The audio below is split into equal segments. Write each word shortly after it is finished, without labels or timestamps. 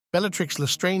Bellatrix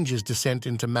Lestrange's descent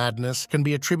into madness can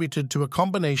be attributed to a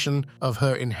combination of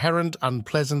her inherent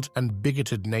unpleasant and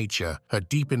bigoted nature, her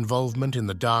deep involvement in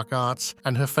the dark arts,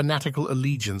 and her fanatical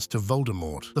allegiance to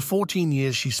Voldemort. The 14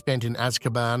 years she spent in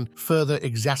Azkaban further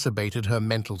exacerbated her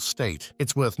mental state.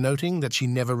 It's worth noting that she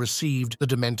never received the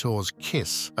Dementor's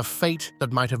kiss, a fate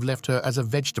that might have left her as a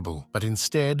vegetable, but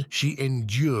instead she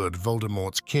endured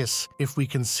Voldemort's kiss if we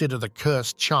consider the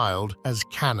cursed child as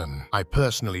canon. I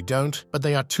personally don't, but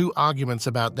they are two arguments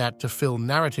about that to fill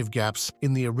narrative gaps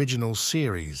in the original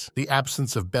series. The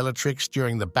absence of Bellatrix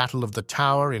during the Battle of the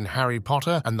Tower in Harry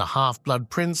Potter and the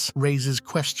Half-Blood Prince raises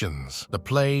questions. The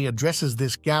play addresses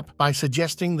this gap by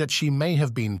suggesting that she may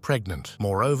have been pregnant.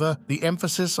 Moreover, the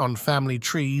emphasis on family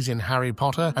trees in Harry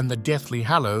Potter and the Deathly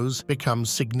Hallows becomes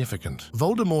significant.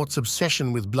 Voldemort's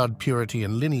obsession with blood purity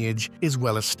and lineage is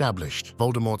well established.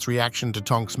 Voldemort's reaction to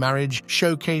Tonk's marriage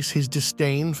showcase his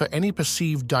disdain for any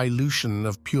perceived dilution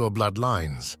of pure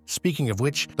bloodlines. Speaking of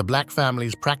which, the Black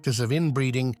family's practice of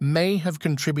inbreeding may have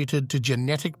contributed to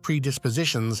genetic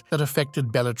predispositions that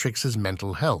affected Bellatrix's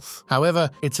mental health. However,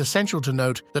 it's essential to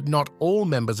note that not all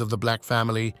members of the Black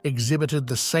family exhibited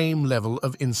the same level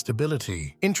of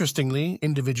instability. Interestingly,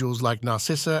 individuals like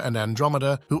Narcissa and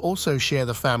Andromeda, who also share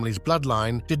the family's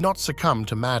bloodline, did not succumb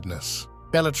to madness.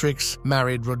 Bellatrix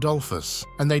married Rodolphus,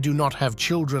 and they do not have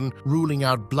children, ruling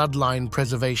out bloodline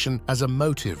preservation as a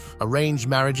motive. Arranged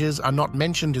marriages are not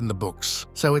mentioned in the books,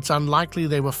 so it's unlikely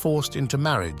they were forced into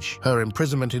marriage. Her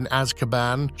imprisonment in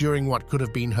Azkaban during what could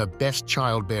have been her best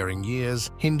childbearing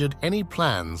years hindered any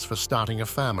plans for starting a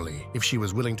family. If she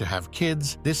was willing to have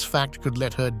kids, this fact could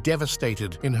let her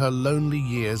devastated in her lonely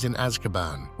years in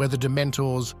Azkaban, where the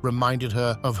Dementors reminded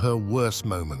her of her worst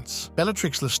moments.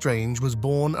 Bellatrix Lestrange was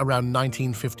born around 1951.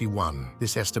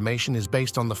 This estimation is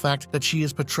based on the fact that she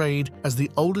is portrayed as the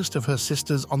oldest of her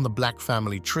sisters on the Black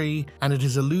family tree, and it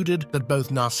is alluded that both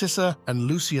Narcissa and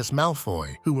Lucius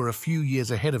Malfoy, who were a few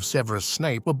years ahead of Severus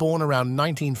Snape, were born around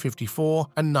 1954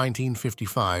 and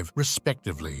 1955,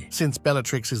 respectively. Since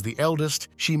Bellatrix is the eldest,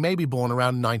 she may be born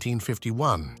around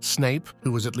 1951. Snape,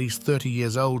 who was at least 30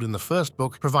 years old in the first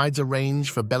book, provides a range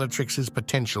for Bellatrix's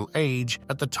potential age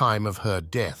at the time of her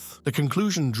death. The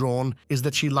conclusion drawn is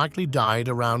that she likely died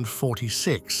around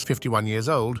 46, 51 years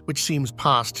old, which seems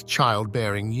past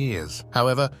childbearing years.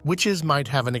 However, witches might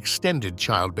have an extended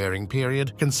childbearing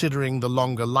period, considering the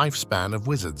longer lifespan of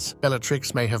wizards.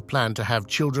 Bellatrix may have planned to have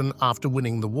children after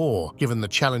winning the war, given the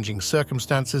challenging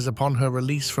circumstances upon her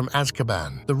release from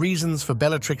Azkaban. The reasons for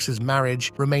Bellatrix's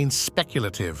marriage remain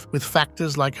speculative, with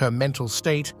factors like her mental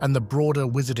state and the broader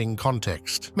wizarding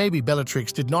context. Maybe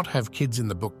Bellatrix did not have kids in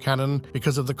the book canon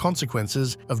because of the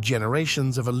consequences of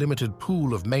generations of a limited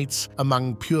pool of mates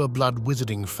among pure-blood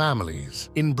wizarding families.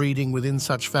 Inbreeding within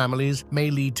such families may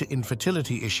lead to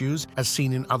infertility issues, as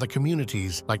seen in other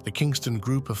communities like the Kingston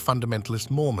group of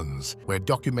fundamentalist Mormons, where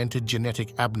documented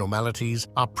genetic abnormalities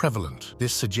are prevalent.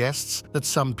 This suggests that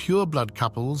some pure-blood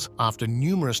couples, after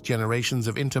numerous generations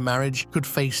of intermarriage, could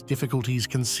face difficulties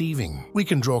conceiving. We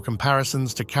can draw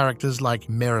comparisons to characters like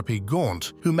Merope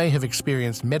Gaunt, who may have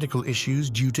experienced medical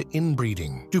issues due to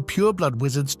inbreeding. Do pure-blood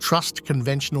wizards trust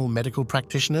conventional medical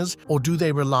practitioners, or do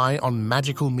they rely on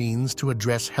magical means to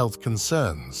address health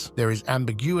concerns? There is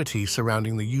ambiguity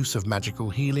surrounding the use of magical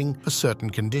healing for certain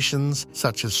conditions,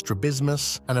 such as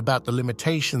strabismus, and about the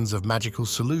limitations of magical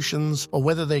solutions, or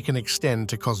whether they can extend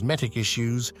to cosmetic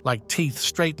issues like teeth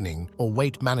straightening or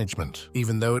weight management.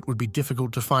 Even though it would be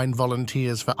difficult to find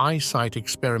volunteers for eyesight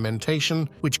experimentation,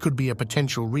 which could be a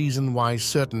potential reason why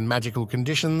certain magical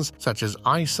conditions, such as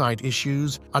eyesight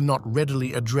issues, are not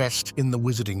readily addressed in the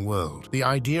wizarding world. The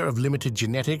idea of limited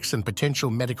genetics and potential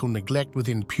medical neglect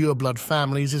within pure-blood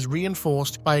families is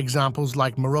reinforced by examples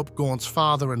like Merope Gaunt's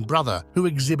father and brother, who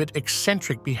exhibit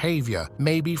eccentric behavior,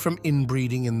 maybe from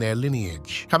inbreeding in their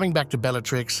lineage. Coming back to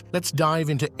Bellatrix, let's dive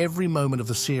into every moment of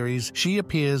the series she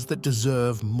appears that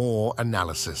deserve more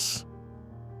analysis.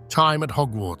 Time at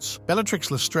Hogwarts.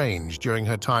 Bellatrix Lestrange, during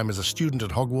her time as a student at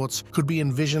Hogwarts, could be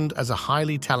envisioned as a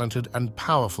highly talented and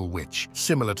powerful witch,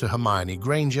 similar to Hermione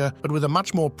Granger, but with a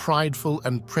much more prideful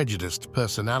and prejudiced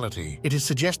personality. It is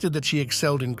suggested that she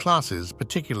excelled in classes,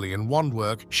 particularly in wand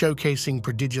work, showcasing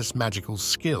prodigious magical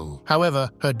skill. However,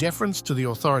 her deference to the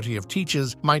authority of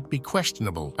teachers might be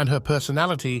questionable, and her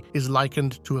personality is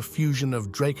likened to a fusion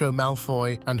of Draco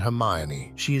Malfoy and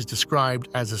Hermione. She is described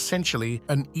as essentially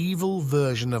an evil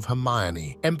version of of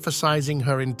Hermione, emphasizing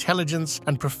her intelligence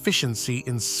and proficiency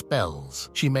in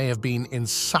spells. She may have been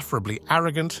insufferably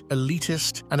arrogant,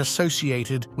 elitist, and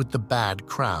associated with the bad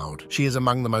crowd. She is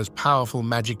among the most powerful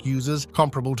magic users,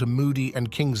 comparable to Moody and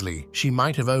Kingsley. She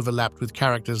might have overlapped with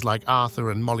characters like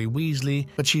Arthur and Molly Weasley,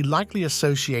 but she likely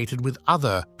associated with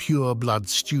other pure-blood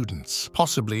students,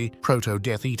 possibly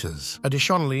Proto-Death Eaters.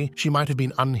 Additionally, she might have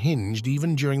been unhinged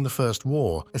even during the First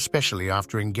War, especially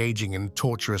after engaging in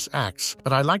torturous acts,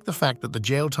 but I like the fact that the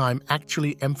jail time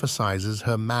actually emphasizes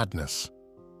her madness.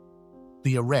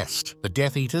 The arrest. The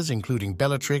Death Eaters, including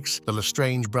Bellatrix, the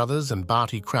Lestrange brothers, and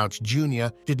Barty Crouch Jr.,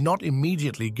 did not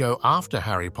immediately go after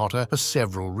Harry Potter for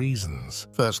several reasons.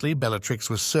 Firstly, Bellatrix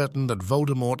was certain that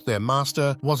Voldemort, their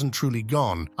master, wasn't truly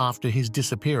gone after his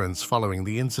disappearance following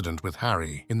the incident with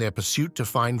Harry. In their pursuit to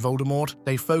find Voldemort,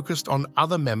 they focused on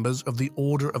other members of the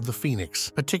Order of the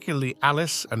Phoenix, particularly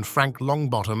Alice and Frank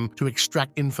Longbottom, to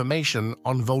extract information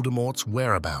on Voldemort's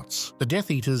whereabouts. The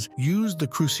Death Eaters used the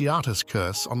Cruciatus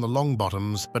Curse on the Longbottoms,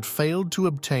 but failed to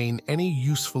obtain any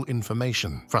useful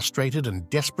information. Frustrated and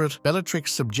desperate,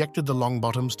 Bellatrix subjected the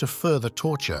Longbottoms to further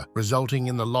torture, resulting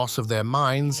in the loss of their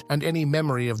minds and any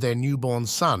memory of their newborn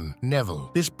son, Neville.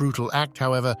 This brutal act,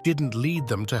 however, didn't lead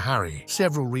them to Harry.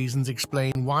 Several reasons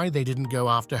explain why they didn't go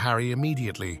after Harry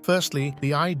immediately. Firstly,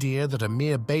 the idea that a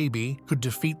mere baby could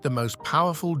defeat the most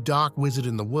powerful dark wizard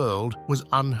in the world was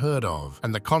unheard of,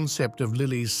 and the concept of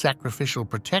Lily's sacrificial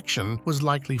protection was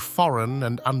likely foreign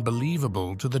and unbelievable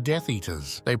to the Death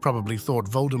Eaters. They probably thought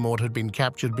Voldemort had been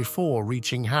captured before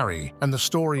reaching Harry, and the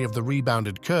story of the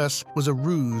rebounded curse was a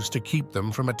ruse to keep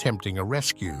them from attempting a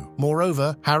rescue.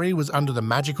 Moreover, Harry was under the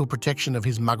magical protection of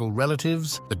his Muggle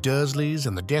relatives. The Dursleys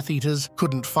and the Death Eaters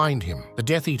couldn't find him. The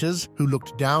Death Eaters, who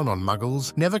looked down on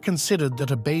Muggles, never considered that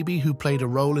a baby who played a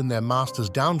role in their master's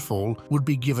downfall would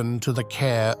be given to the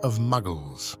care of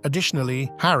Muggles. Additionally,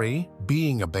 Harry,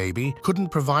 being a baby, couldn't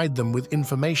provide them with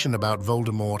information about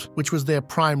Voldemort, which was their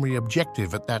primary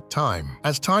objective at that time.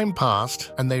 As time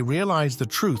passed and they realized the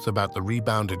truth about the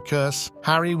rebounded curse,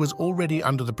 Harry was already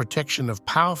under the protection of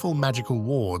powerful magical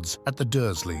wards at the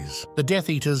Dursleys. The Death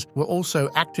Eaters were also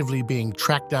actively being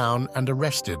tracked down and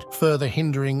arrested, further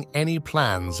hindering any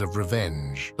plans of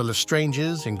revenge. The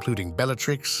Lestranges, including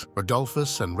Bellatrix,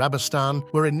 Rodolphus, and Rabastan,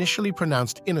 were initially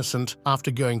pronounced innocent after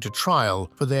going to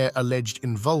trial for their alleged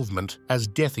involvement as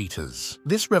Death Eaters.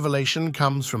 This revelation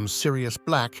comes from Sirius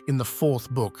Black in the fourth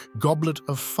book, Goblet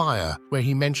of Fire, where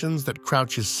he mentions that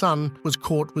Crouch's son was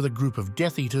caught with a group of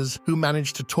Death Eaters who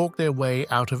managed to talk their way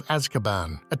out of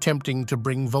Azkaban, attempting to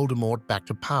bring Voldemort back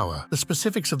to power. The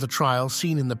specifics of the trial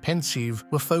seen in the Pensieve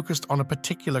were focused on a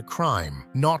particular crime,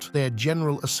 not their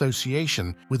general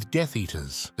association with Death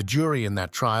Eaters. The jury in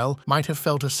that trial might have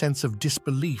felt a sense of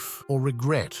disbelief or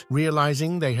regret,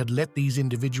 realizing they had let these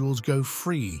individuals go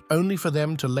free, only for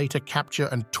them to later capture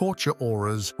and torture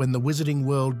Aurors when the wizarding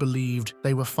world believed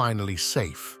they were finally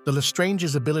safe. The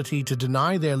Lestrange's ability to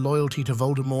deny their loyalty to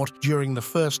Voldemort during the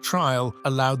first trial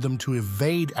allowed them to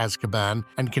evade Azkaban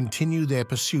and continue their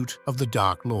pursuit of the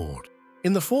Dark Lord.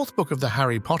 In the fourth book of the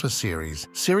Harry Potter series,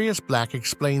 Sirius Black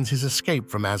explains his escape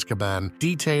from Azkaban,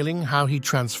 detailing how he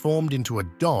transformed into a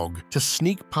dog to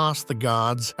sneak past the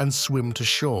guards and swim to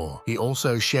shore. He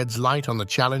also sheds light on the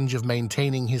challenge of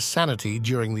maintaining his sanity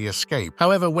during the escape.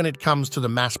 However, when it comes to the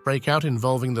mass breakout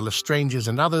involving the Lestranges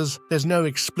and others, there's no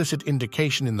explicit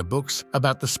indication in the books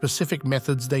about the specific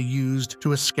methods they used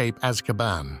to escape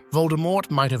Azkaban.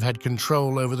 Voldemort might have had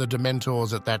control over the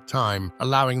Dementors at that time,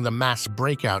 allowing the mass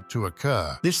breakout to occur.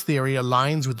 This theory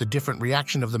aligns with the different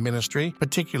reaction of the Ministry,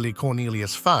 particularly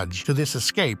Cornelius Fudge, to this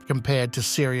escape compared to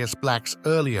Sirius Black's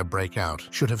earlier breakout.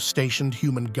 Should have stationed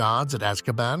human guards at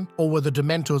Azkaban, or were the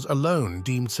Dementors alone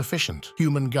deemed sufficient?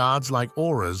 Human guards like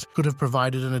Aurors could have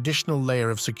provided an additional layer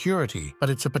of security, but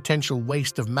it's a potential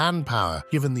waste of manpower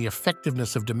given the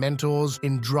effectiveness of Dementors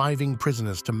in driving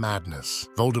prisoners to madness.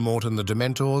 Voldemort and the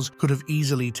Dementors could have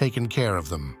easily taken care of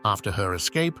them. After her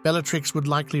escape, Bellatrix would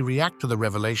likely react to the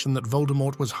revelation that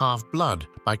Voldemort was half-blood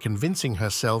by convincing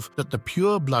herself that the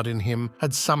pure blood in him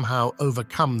had somehow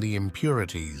overcome the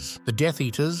impurities. The Death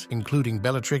Eaters, including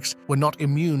Bellatrix, were not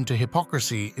immune to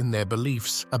hypocrisy in their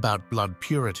beliefs about blood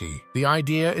purity. The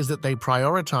idea is that they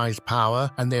prioritized power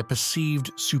and their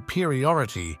perceived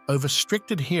superiority over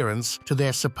strict adherence to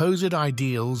their supposed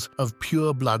ideals of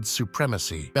pure blood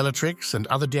supremacy. Bellatrix and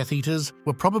other Death Eaters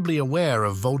were probably aware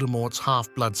of Voldemort's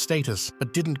half-blood status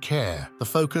but didn't care. The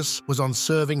focus was on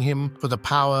serving him system for the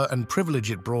power and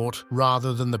privilege it brought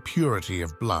rather than the purity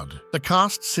of blood. The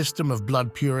caste system of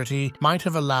blood purity might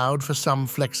have allowed for some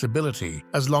flexibility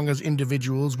as long as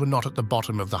individuals were not at the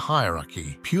bottom of the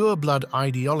hierarchy. Pure blood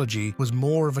ideology was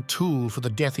more of a tool for the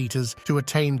Death Eaters to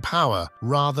attain power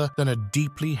rather than a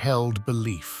deeply held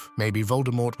belief. Maybe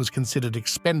Voldemort was considered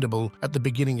expendable at the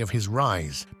beginning of his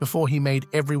rise, before he made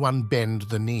everyone bend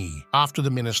the knee. After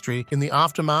the Ministry, in the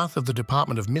aftermath of the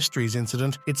Department of Mysteries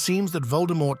incident, it seems that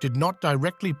Voldemort did not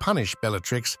directly punish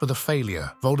Bellatrix for the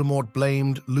failure. Voldemort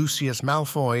blamed Lucius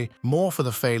Malfoy more for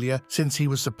the failure since he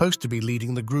was supposed to be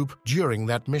leading the group during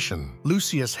that mission.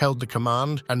 Lucius held the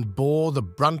command and bore the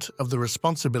brunt of the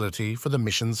responsibility for the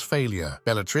mission's failure.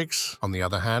 Bellatrix, on the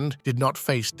other hand, did not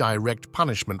face direct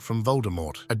punishment from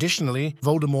Voldemort. Additionally,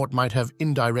 Voldemort might have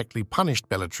indirectly punished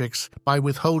Bellatrix by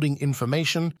withholding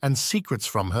information and secrets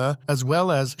from her, as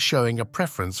well as showing a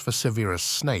preference for Severus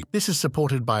Snape. This is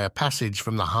supported by a passage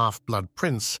from the Half-Blood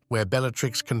Prince, where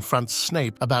Bellatrix confronts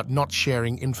Snape about not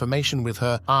sharing information with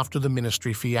her after the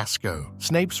Ministry fiasco.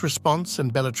 Snape's response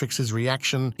and Bellatrix's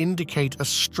reaction indicate a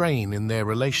strain in their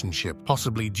relationship,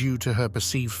 possibly due to her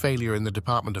perceived failure in the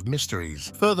Department of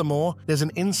Mysteries. Furthermore, there's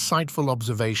an insightful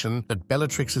observation that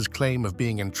Bellatrix's claim of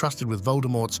being entrusted with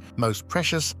Voldemort's most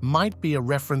precious might be a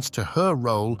reference to her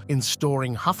role in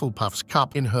storing Hufflepuff's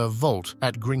cup in her vault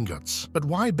at Gringotts. But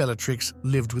why Bellatrix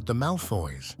lived with the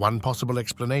Malfoys? One possible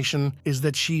explanation is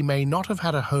that she may not have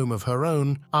had a home of her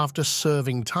own after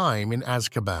serving time in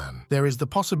Azkaban. There is the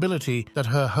possibility that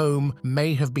her home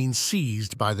may have been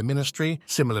seized by the Ministry,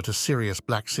 similar to Sirius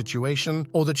Black's situation,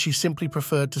 or that she simply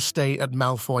preferred to stay at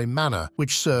Malfoy Manor,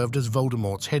 which served as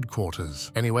Voldemort's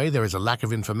headquarters. Anyway, there is a lack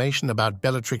of information about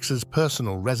Bellatrix's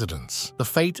personal residence. The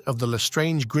fate of the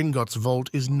Lestrange Gringotts vault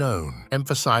is known,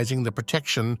 emphasizing the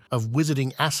protection of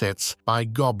wizarding assets by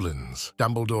goblins.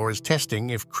 Dumbledore is testing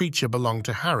if Creature belonged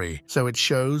to Harry, so it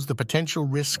shows the potential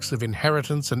risks of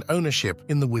inheritance and ownership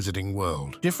in the wizarding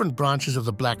world. Different branches of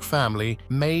the Black family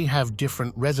may have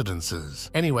different residences.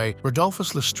 Anyway,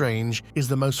 Rodolphus Lestrange is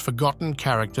the most forgotten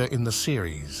character in the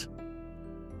series.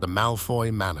 The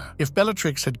Malfoy Manor. If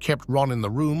Bellatrix had kept Ron in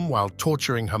the room while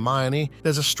torturing Hermione,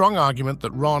 there's a strong argument that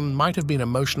Ron might have been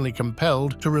emotionally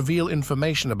compelled to reveal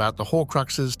information about the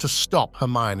Horcruxes to stop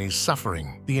Hermione's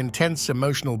suffering. The intense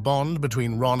emotional bond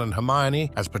between Ron and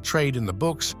Hermione, as portrayed in the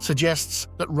books, suggests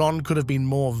that Ron could have been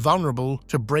more vulnerable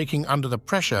to breaking under the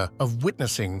pressure of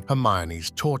witnessing Hermione's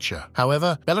torture.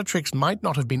 However, Bellatrix might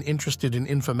not have been interested in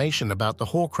information about the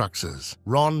Horcruxes.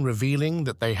 Ron revealing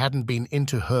that they hadn't been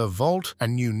into her vault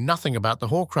and knew nothing about the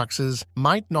Horcruxes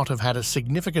might not have had a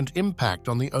significant impact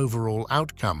on the overall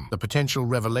outcome. The potential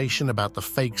revelation about the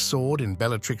fake sword in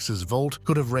Bellatrix's vault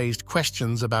could have raised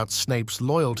questions about Snape's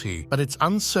loyalty, but it's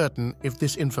uncertain if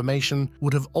this information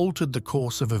would have altered the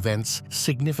course of events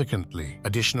significantly.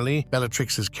 Additionally,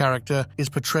 Bellatrix's character is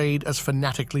portrayed as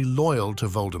fanatically loyal to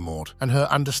Voldemort, and her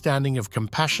understanding of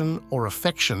compassion or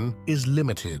affection is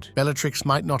limited. Bellatrix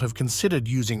might not have considered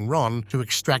using Ron to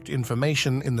extract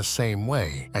information in the same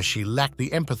way, as she lacked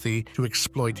the empathy to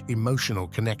exploit emotional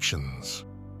connections.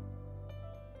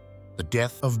 The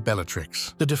death of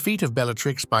Bellatrix. The defeat of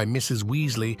Bellatrix by Mrs.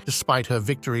 Weasley, despite her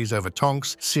victories over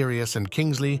Tonks, Sirius, and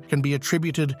Kingsley, can be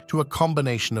attributed to a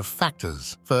combination of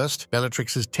factors. First,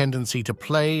 Bellatrix's tendency to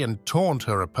play and taunt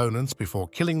her opponents before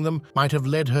killing them might have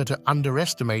led her to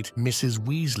underestimate Mrs.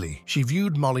 Weasley. She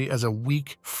viewed Molly as a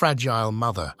weak, fragile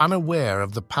mother, unaware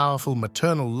of the powerful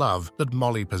maternal love that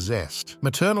Molly possessed.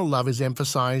 Maternal love is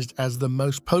emphasized as the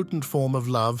most potent form of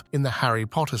love in the Harry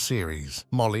Potter series.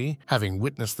 Molly, having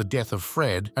witnessed the death of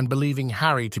Fred and believing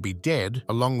Harry to be dead,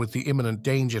 along with the imminent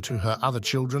danger to her other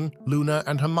children, Luna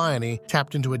and Hermione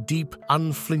tapped into a deep,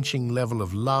 unflinching level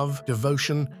of love,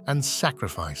 devotion, and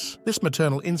sacrifice. This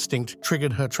maternal instinct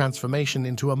triggered her transformation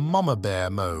into a mama bear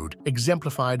mode,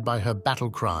 exemplified by her battle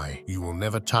cry, "You will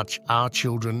never touch our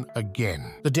children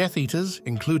again." The Death Eaters,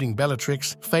 including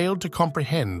Bellatrix, failed to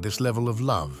comprehend this level of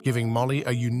love, giving Molly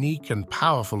a unique and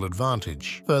powerful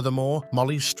advantage. Furthermore,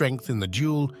 Molly's strength in the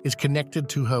duel is connected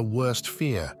to her worst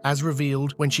fear, as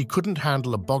revealed when she couldn't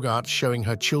handle a Boggart showing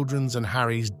her children's and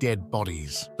Harry's dead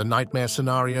bodies. The nightmare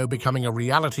scenario becoming a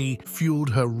reality fueled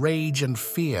her rage and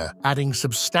fear, adding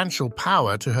substantial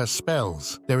power to her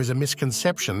spells. There is a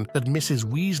misconception that Mrs.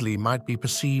 Weasley might be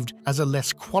perceived as a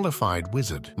less qualified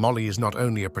wizard. Molly is not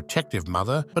only a protective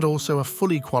mother, but also a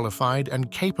fully qualified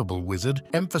and capable wizard,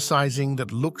 emphasizing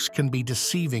that looks can be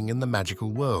deceiving in the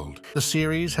magical world. The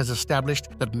series has established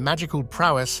that magical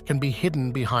prowess can be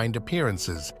hidden behind kind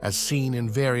appearances, as seen in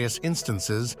various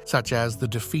instances, such as the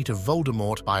defeat of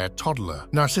Voldemort by a toddler.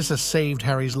 Narcissa saved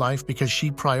Harry's life because she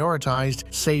prioritized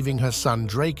saving her son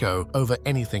Draco over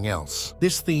anything else.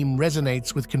 This theme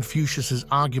resonates with Confucius's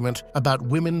argument about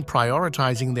women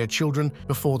prioritizing their children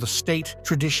before the state,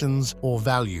 traditions, or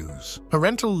values.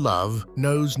 Parental love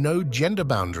knows no gender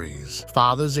boundaries.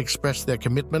 Fathers express their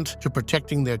commitment to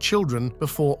protecting their children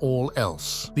before all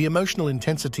else. The emotional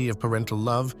intensity of parental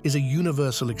love is a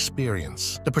universal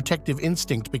experience. The protective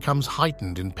instinct becomes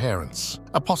heightened in parents.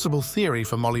 A possible theory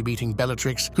for Molly beating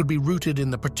Bellatrix could be rooted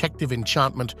in the protective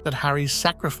enchantment that Harry's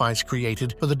sacrifice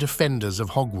created for the defenders of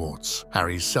Hogwarts.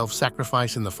 Harry's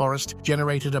self-sacrifice in the forest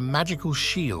generated a magical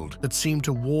shield that seemed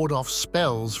to ward off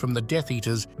spells from the Death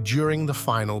Eaters during the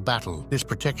final battle. This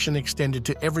protection extended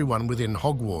to everyone within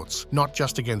Hogwarts, not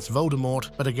just against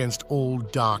Voldemort, but against all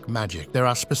dark magic. There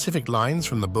are specific lines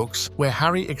from the books where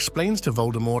Harry explains to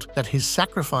Voldemort that his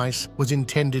sacrifice was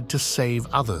intended to save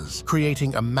others,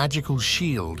 creating a magical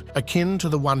shield akin to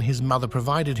the one his mother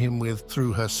provided him with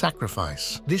through her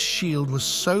sacrifice. This shield was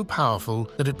so powerful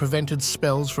that it prevented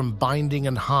spells from binding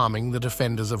and harming the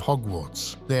defenders of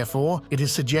Hogwarts. Therefore, it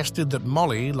is suggested that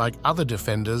Molly, like other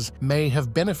defenders, may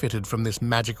have benefited from this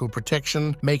magical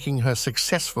protection, making her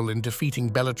successful in defeating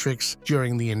Bellatrix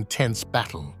during the intense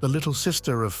battle. The little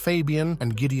sister of Fabian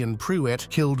and Gideon Prewett,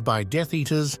 killed by Death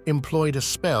Eaters, employed a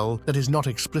spell that is not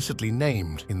explicitly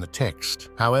named in the text.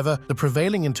 However, the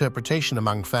prevailing interpretation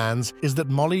among fans is that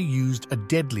Molly used a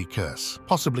deadly curse,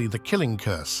 possibly the killing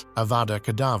curse, Avada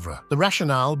Kedavra. The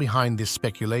rationale behind this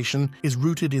speculation is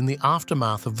rooted in the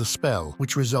aftermath of the spell,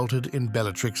 which resulted in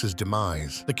Bellatrix's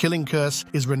demise. The killing curse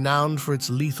is renowned for its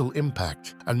lethal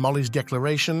impact, and Molly's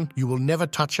declaration, "You will never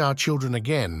touch our children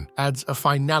again," adds a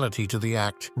finality to the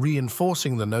act,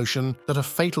 reinforcing the notion that a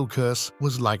fatal curse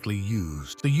was likely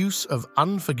used. The use of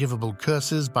unforgivable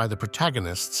curses by the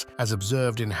protagonists, as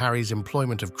observed in Harry's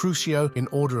employment of Crucio in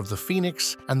Order of the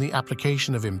Phoenix and the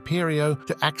application of Imperio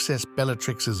to access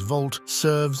Bellatrix's vault,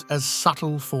 serves as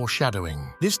subtle foreshadowing.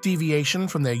 This deviation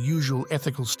from their usual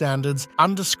ethical standards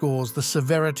underscores the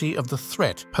severity of the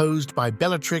threat posed by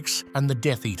Bellatrix and the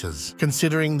Death Eaters.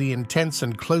 Considering the intense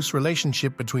and close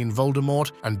relationship between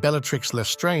Voldemort and Bellatrix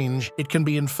Lestrange, it can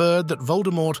be inferred that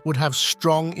Voldemort would have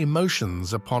strong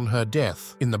emotions upon her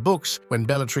death. In the books, when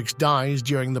Bellatrix dies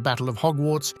during the Battle of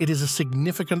Hogwarts, it is a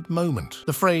significant moment.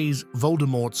 The phrase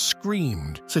 "Voldemort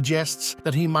screamed" suggests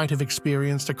that he might have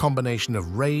experienced a combination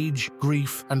of rage,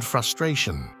 grief, and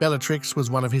frustration. Bellatrix was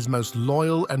one of his most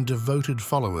loyal and devoted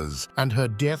followers, and her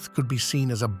death could be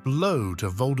seen as a blow to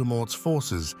Voldemort's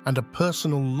forces and a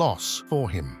personal loss for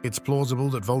him. It's plausible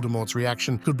that Voldemort's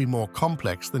reaction could be more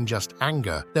complex than just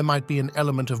anger. There might be an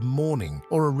element of mourning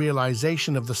or a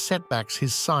realization of the setbacks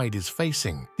his side is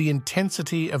facing. The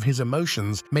intensity of his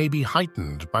emotions may be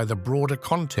heightened by the broader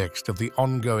context of the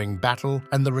ongoing battle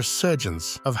and the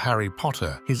resurgence of Harry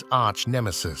Potter, his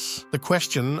arch-nemesis. The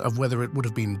question of whether it would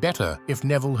have been better if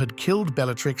Neville had killed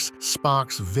Bellatrix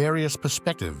sparks various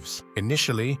perspectives.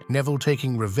 Initially, Neville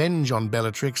taking revenge on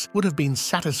Bellatrix would have been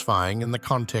satisfying in the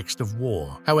context of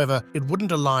war. However, it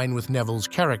wouldn't align with Neville's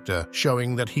character,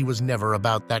 showing that he was never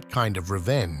about that kind of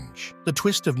revenge. The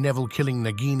twist of Neville killing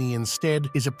Nagini instead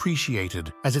is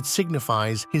appreciated, as it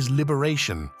signifies his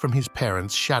liberation from his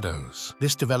parents' shadows.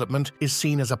 This development is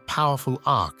seen as a powerful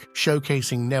arc,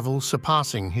 showcasing Neville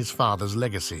surpassing his father's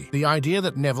legacy. The idea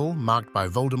that Neville, marked by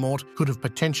Voldemort, could have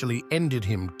potentially ended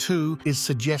him too is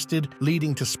suggested,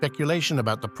 leading to speculation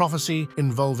about the prophecy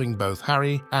involving both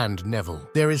Harry and Neville.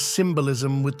 There is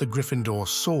symbolism with the Gryffindor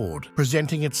sword,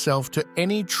 presenting itself to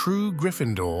any true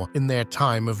Gryffindor in their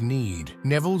time of need.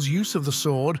 Neville's use of the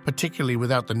sword, particularly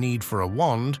without the need for a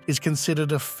wand, is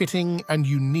considered a fitting and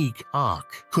unique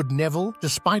arc. Could Neville,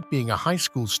 despite being a high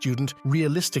school student,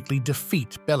 realistically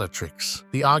defeat Bellatrix?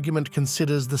 The argument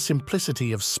considers the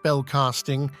simplicity of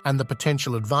spellcasting and the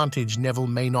potential advantage Neville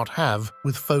may not have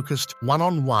with focused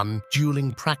one-on-one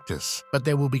dueling practice, but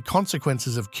there will be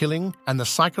consequences of killing and the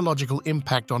psychological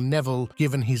impact on Neville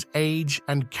given his age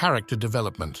and character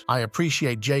development. I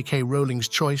appreciate J.K. Rowling's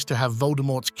choice to have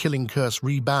Voldemort's killing curse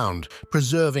rebound,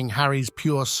 preserving Harry's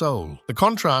pure soul. The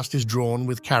contrast is drawn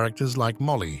with characters like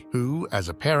Molly, who, as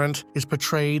a parent, is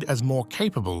portrayed as more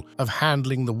capable of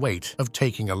handling the weight of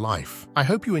taking a life. I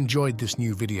hope you enjoyed this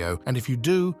new video, and if you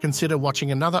do, consider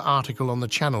watching another article on the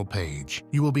channel page.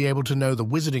 You will be able to know the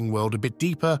wizarding world a bit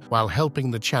deeper while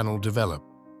helping the channel develop.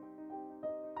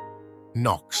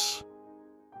 Nox.